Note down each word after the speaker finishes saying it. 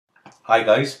Hi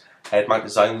guys,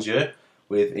 EDMacDesigns here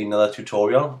with another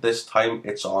tutorial. This time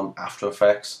it's on After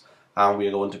Effects and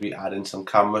we're going to be adding some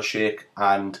camera shake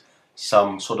and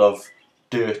some sort of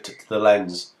dirt to the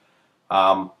lens.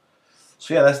 So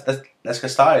yeah, let's get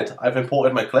started. I've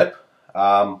imported my clip.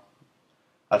 I've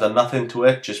done nothing to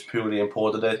it, just purely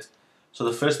imported it. So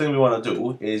the first thing we want to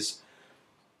do is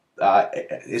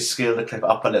scale the clip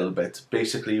up a little bit.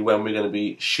 Basically, when we're going to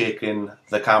be shaking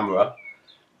the camera,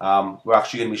 we're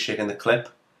actually going to be shaking the clip,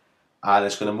 and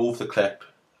it's going to move the clip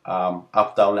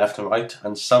up, down, left and right,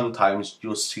 and sometimes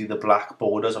you'll see the black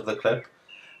borders of the clip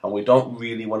and we don't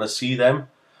really want to see them.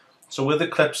 So with the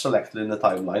clip selected in the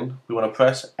timeline, we want to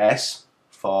press S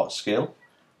for scale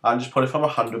and just put it from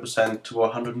 100% to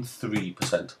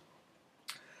 103%.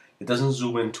 It doesn't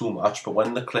zoom in too much, but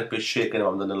when the clip is shaking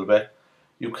around a little bit,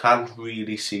 you can't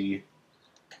really see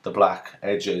the black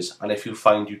edges, and if you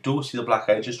find you do see the black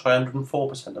edges, try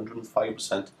 104%,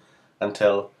 105%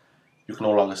 until you can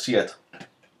no longer see it.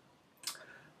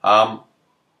 Now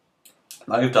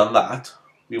you've done that,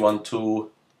 we want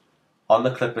to, on the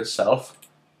clip itself,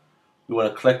 we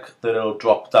want to click the little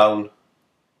drop down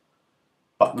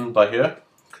button by here,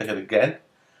 click it again,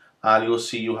 and you'll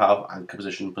see you have anchor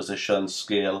position,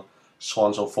 scale, so on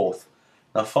and so forth.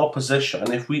 Now for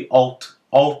position, if we alt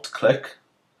click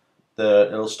the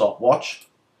little stopwatch,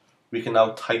 we can now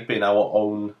type in our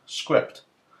own script.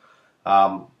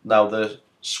 Now the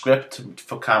script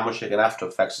for camera shake and After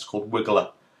Effects is called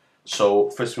Wiggler. So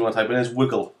first thing we want to type in is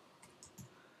wiggle.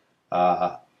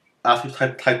 After you've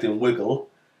typed in wiggle,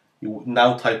 you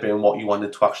now type in what you want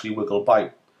it to actually wiggle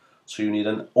by. So you need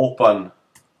an open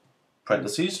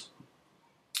parentheses,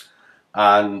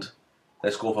 and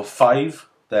let's go for 5,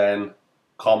 then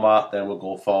comma, then we'll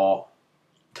go for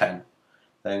 10.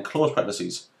 Then close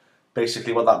parentheses.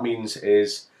 Basically what that means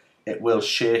is it will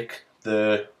shake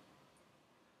the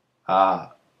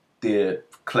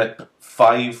clip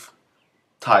 5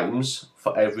 times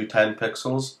for every 10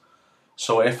 pixels.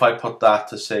 So if I put that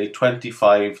to say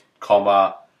 25,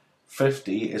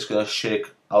 50, it's going to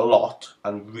shake a lot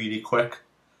and really quick.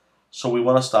 So we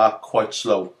want to start quite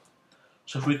slow.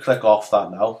 So if we click off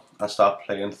that now and start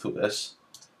playing through this,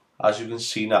 as you can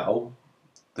see now,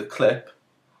 the clip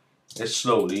is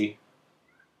slowly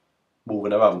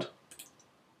moving around.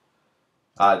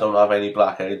 I don't have any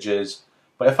black edges,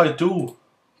 but if I do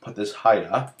put this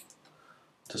higher,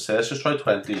 to say let's just try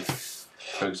 20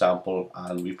 for example,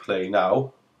 and we play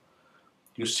now,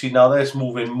 you see now that it's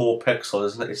moving more pixels,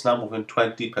 isn't it? It's now moving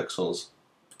 20 pixels.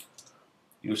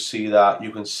 You see that,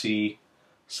 you can see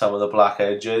some of the black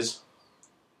edges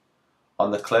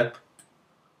on the clip.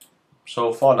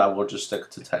 So for now we'll just stick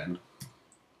to 10.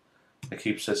 It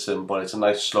keeps it simple, it's a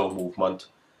nice slow movement,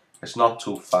 it's not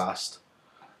too fast.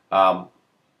 So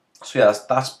yeah,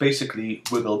 that's basically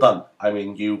wiggle done. I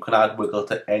mean, you can add wiggle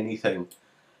to anything.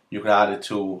 You can add it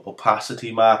to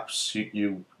opacity maps,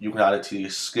 you can add it to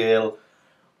your scale.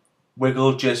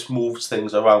 Wiggle just moves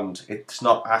things around, it's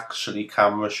not actually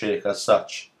camera shake as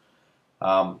such.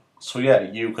 So yeah,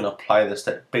 you can apply this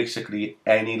to basically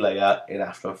any layer in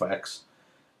After Effects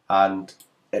and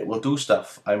it will do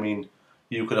stuff. I mean,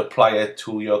 you could apply it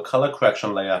to your color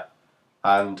correction layer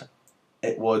and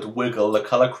it would wiggle the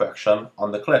color correction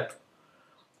on the clip.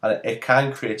 And it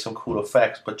can create some cool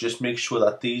effects, but just make sure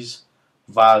that these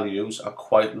values are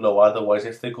quite low, otherwise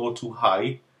if they go too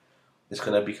high, it's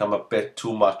going to become a bit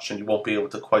too much and you won't be able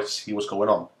to quite see what's going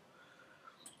on.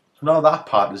 So now that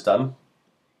part is done,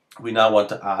 we now want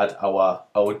to add our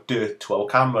dirt to our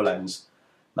camera lens.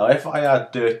 Now if I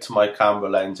add dirt to my camera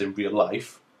lens in real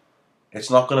life, it's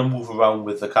not going to move around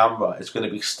with the camera, it's going to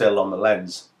be still on the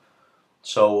lens.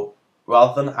 So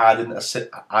rather than adding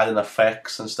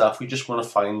effects and stuff, we just want to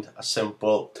find a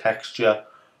simple texture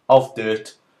of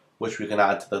dirt which we can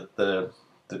add to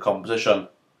the composition.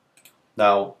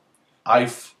 Now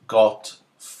I've got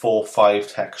 4 or 5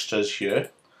 textures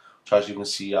here, which as you can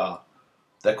see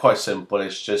they're quite simple.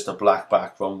 It's just a black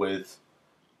background with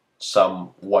some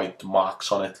white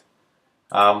marks on it.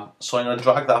 So I'm going to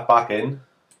drag that back in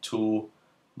to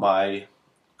my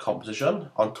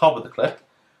composition on top of the clip.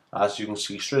 As you can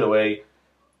see straight away,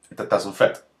 that doesn't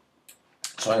fit.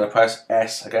 So I'm going to press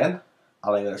S again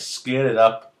and I'm going to scale it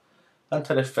up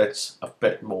until it fits a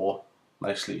bit more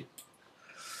nicely.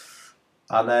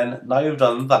 And then now you've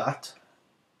done that,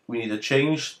 we need to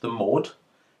change the mode.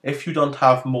 If you don't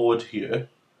have mode here,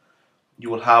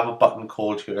 you will have a button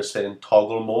called here saying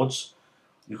toggle modes.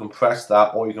 You can press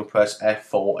that, or you can press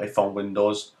F4 if on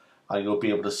Windows, and you'll be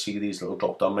able to see these little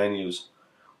drop down menus.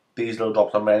 These little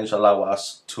drop down menus allow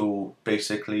us to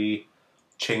basically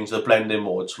change the blending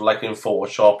mode. So like in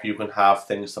Photoshop, you can have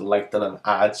things to lighten and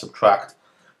add, subtract.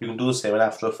 You can do the same in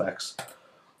After Effects.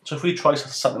 So if we try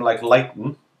something like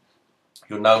lighten,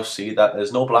 you'll now see that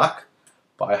there's no black,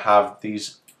 but I have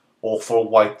these awful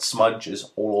white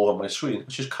smudges all over my screen,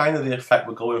 which is kind of the effect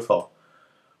we're going for.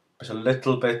 It's a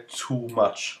little bit too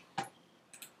much.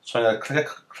 So I'm going to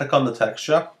click on the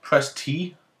texture, press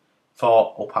T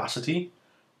for opacity,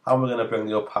 and we're going to bring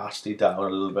the opacity down a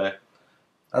little bit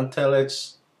until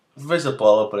it's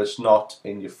visible but it's not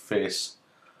in your face.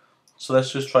 So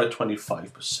let's just try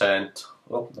 25%,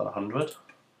 oh not 100,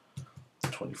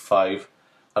 25,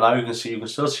 and now you can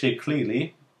still see it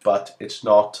clearly, but it's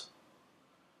not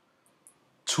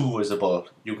too visible.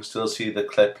 You can still see the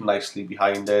clip nicely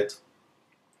behind it.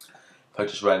 If I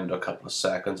just render a couple of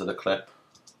seconds of the clip,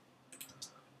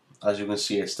 as you can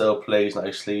see it still plays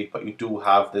nicely, but you do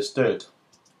have this dirt.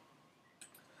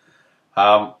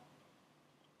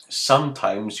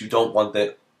 Sometimes you don't want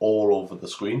it all over the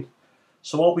screen,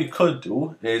 so what we could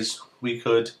do is we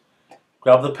could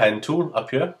grab the pen tool up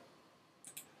here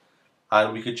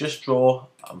and we could just draw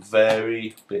a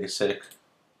very basic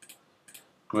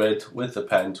grid with the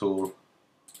pen tool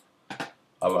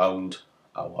around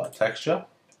our texture,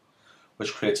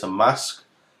 which creates a mask.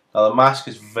 Now the mask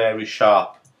is very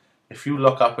sharp. If you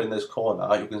look up in this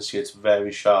corner, you can see it's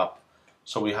very sharp.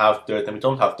 So we have dirt and we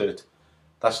don't have dirt.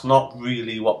 That's not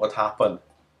really what would happen.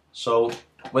 So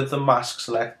with the mask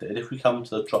selected, if we come to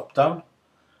the drop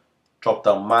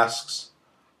down masks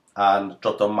and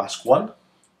drop down mask 1,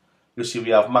 you'll see we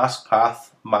have mask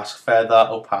path, mask feather,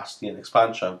 opacity and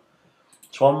expansion.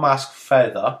 So on mask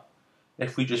feather,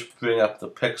 if we just bring up the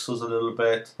pixels a little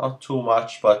bit, not too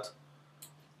much but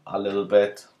a little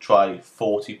bit, try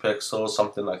 40 pixels,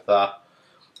 something like that.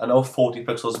 I know 40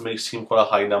 pixels may seem quite a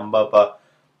high number, but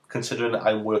considering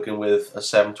I'm working with a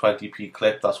 720p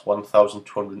clip, that's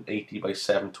 1280 by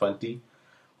 720.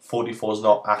 44 is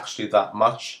not actually that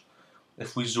much.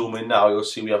 If we zoom in now, you'll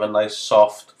see we have a nice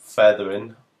soft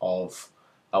feathering of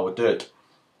our dirt.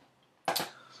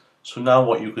 So now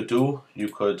what you could do, you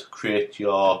could create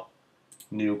your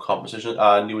new composition,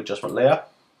 new adjustment layer,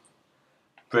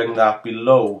 bring that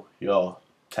below your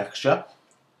texture,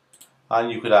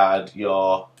 and you could add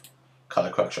your color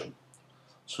correction.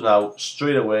 So now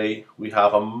straight away we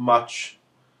have a much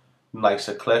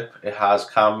nicer clip. It has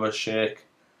camera shake,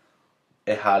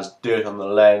 it has dirt on the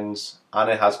lens, and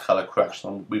it has color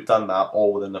correction. We've done that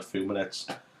all within a few minutes.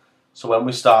 So when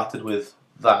we started with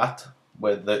that,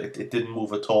 where it didn't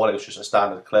move at all, it was just a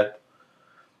standard clip,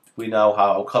 we now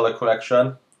have our color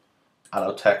correction and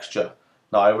our texture.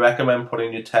 Now I recommend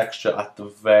putting your texture at the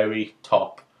very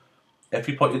top. If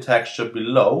you put your texture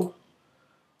below,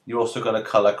 you're also going to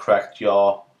color correct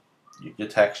your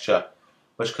texture,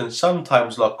 which can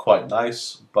sometimes look quite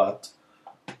nice, but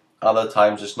other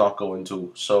times it's not going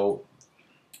to. So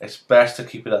it's best to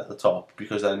keep it at the top,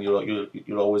 because then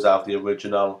you'll always have the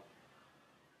original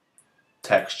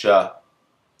texture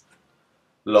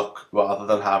look, rather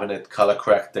than having it color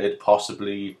corrected,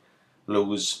 possibly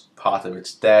lose part of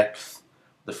its depth.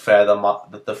 The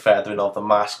feathering of the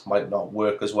mask might not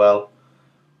work as well.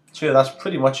 So yeah, that's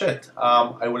pretty much it.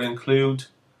 I will include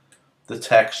the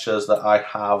textures that I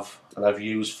have and I've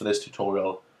used for this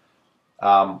tutorial.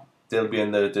 They'll be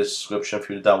in the description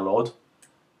for you to download.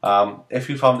 If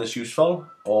you found this useful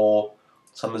or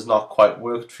something's not quite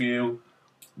worked for you,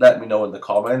 let me know in the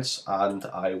comments and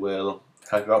I will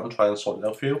help you out and try and sort it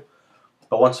out for you.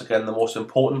 But once again, the most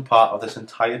important part of this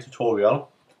entire tutorial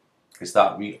is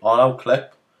that on our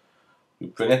clip, we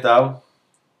bring it down,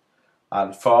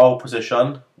 and for our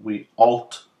position, we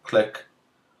alt click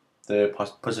the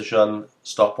position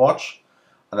stopwatch,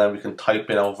 and then we can type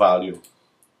in our value.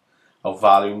 Our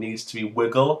value needs to be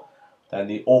wiggle, then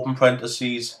the open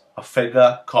parentheses, a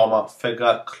figure, comma,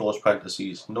 figure, close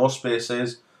parentheses. No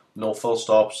spaces, no full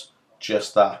stops,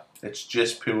 just that. It's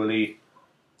just purely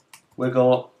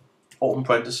wiggle, open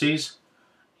parentheses,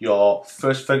 your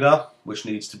first figure, which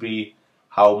needs to be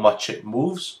how much it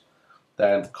moves,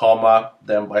 then comma,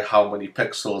 then by how many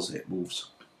pixels it moves,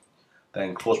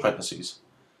 then close parentheses.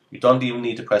 You don't even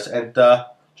need to press enter,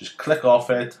 just click off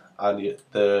it and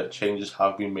the changes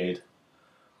have been made.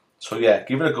 So yeah,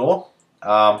 give it a go.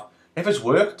 If it's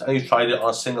worked and you tried it on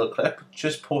a single clip,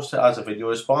 just post it as a video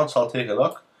response. I'll take a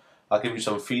look, I'll give you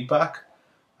some feedback,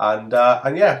 and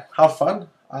yeah, have fun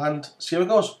and see how it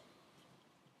goes.